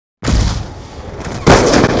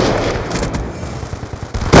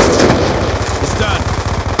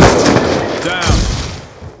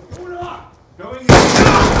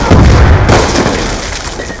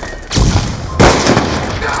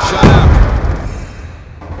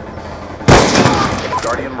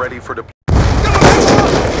ready for deployment.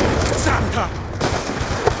 杀了他！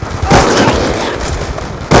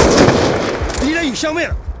敌人已消灭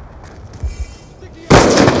了。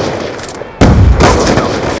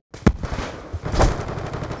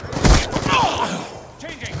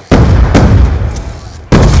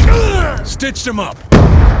 Stitched him up.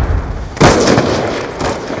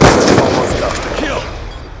 Almost done. Kill.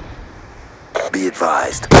 Be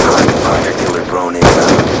advised. Hunter killer drone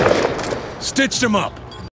inbound. Stitched him up.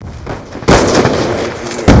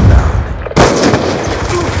 UAV inbound.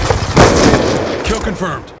 Kill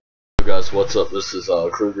confirmed. Hey guys, what's up? This is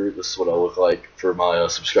Krueger. This is what I look like. For my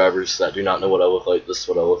subscribers that do not know what I look like, this is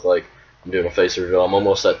what I look like. I'm doing a FaZe review. I'm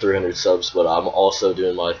almost at 300 subs, but I'm also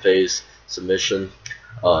doing my FaZe submission.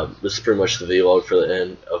 This is pretty much the vlog for the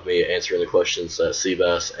end of me answering the questions that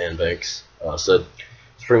Seabass and Banks said.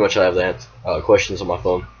 It's pretty much I have the questions on my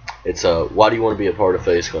phone. It's why do you want to be a part of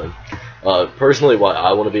FaZe Clan? Personally, why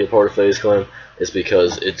I want to be a part of FaZe Clan is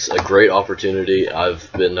because it's a great opportunity.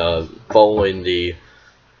 I've been following the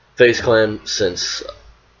FaZe Clan since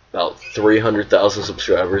about 300,000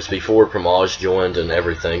 subscribers before Primage joined and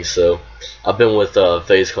everything. So I've been with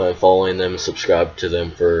FaZe Clan, following them, subscribed to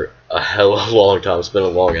them for a hell of a long time. It's been a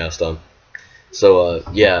long ass time. So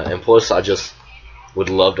yeah, and plus I just would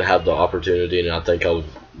love to have the opportunity, and I think I would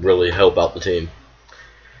really help out the team.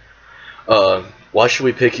 Why should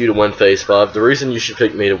we pick you to win FaZe 5? The reason you should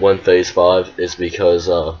pick me to win FaZe 5 is because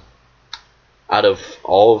out of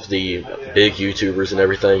all of the big YouTubers and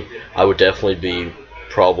everything, I would definitely be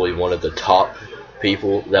probably one of the top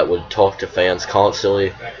people that would talk to fans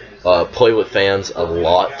constantly, play with fans a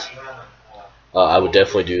lot. I would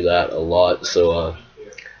definitely do that a lot, so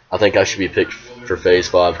I think I should be picked for FaZe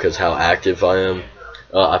 5 because how active I am.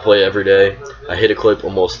 I play every day. I hit a clip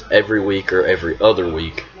almost every week or every other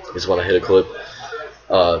week is when I hit a clip.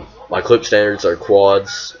 My clip standards are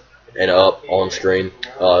quads and up on screen,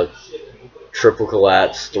 triple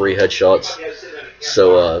collats, 3 headshots.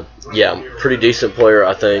 So yeah, I'm a pretty decent player,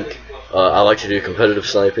 I think. I like to do competitive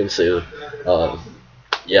sniping, so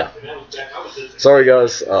yeah. Sorry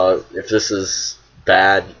guys, if this is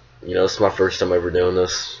bad, you know, it's my first time ever doing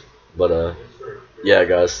this, but yeah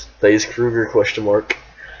guys, FaZe Krueger ?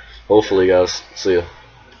 Hopefully guys, see ya.